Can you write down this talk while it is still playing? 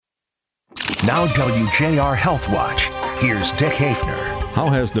Now WJR Health Watch. Here's Dick Hafner. How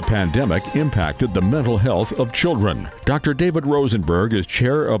has the pandemic impacted the mental health of children? Dr. David Rosenberg is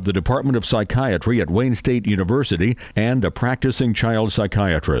chair of the Department of Psychiatry at Wayne State University and a practicing child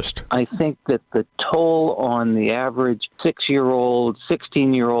psychiatrist. I think that the toll on the average 6-year-old,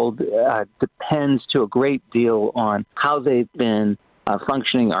 16-year-old depends to a great deal on how they've been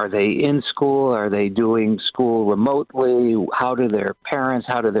functioning. Are they in school? Are they doing school remotely? How do their parents,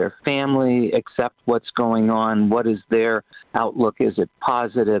 how do their family accept what's going on? What is their outlook? Is it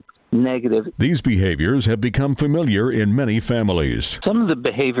positive, negative? These behaviors have become familiar in many families. Some of the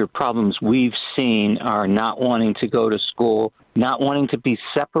behavior problems we've seen are not wanting to go to school, not wanting to be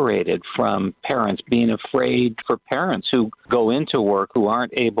separated from parents, being afraid for parents who go into work who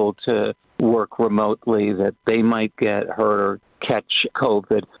aren't able to work remotely that they might get hurt or catch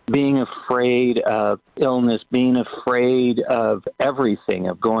COVID, being afraid of illness, being afraid of everything,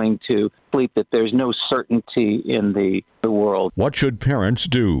 of going to sleep, that there's no certainty in the world. What should parents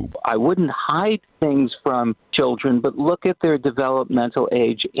do? I wouldn't hide things from children, but look at their developmental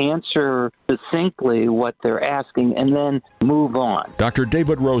age, answer succinctly what they're asking, and then move on. Dr.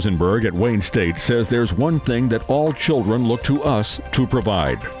 David Rosenberg at Wayne State says there's one thing that all children look to us to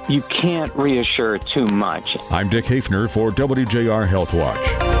provide. You can't reassure too much. I'm Dick Hafner for WJR Health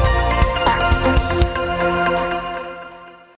Watch.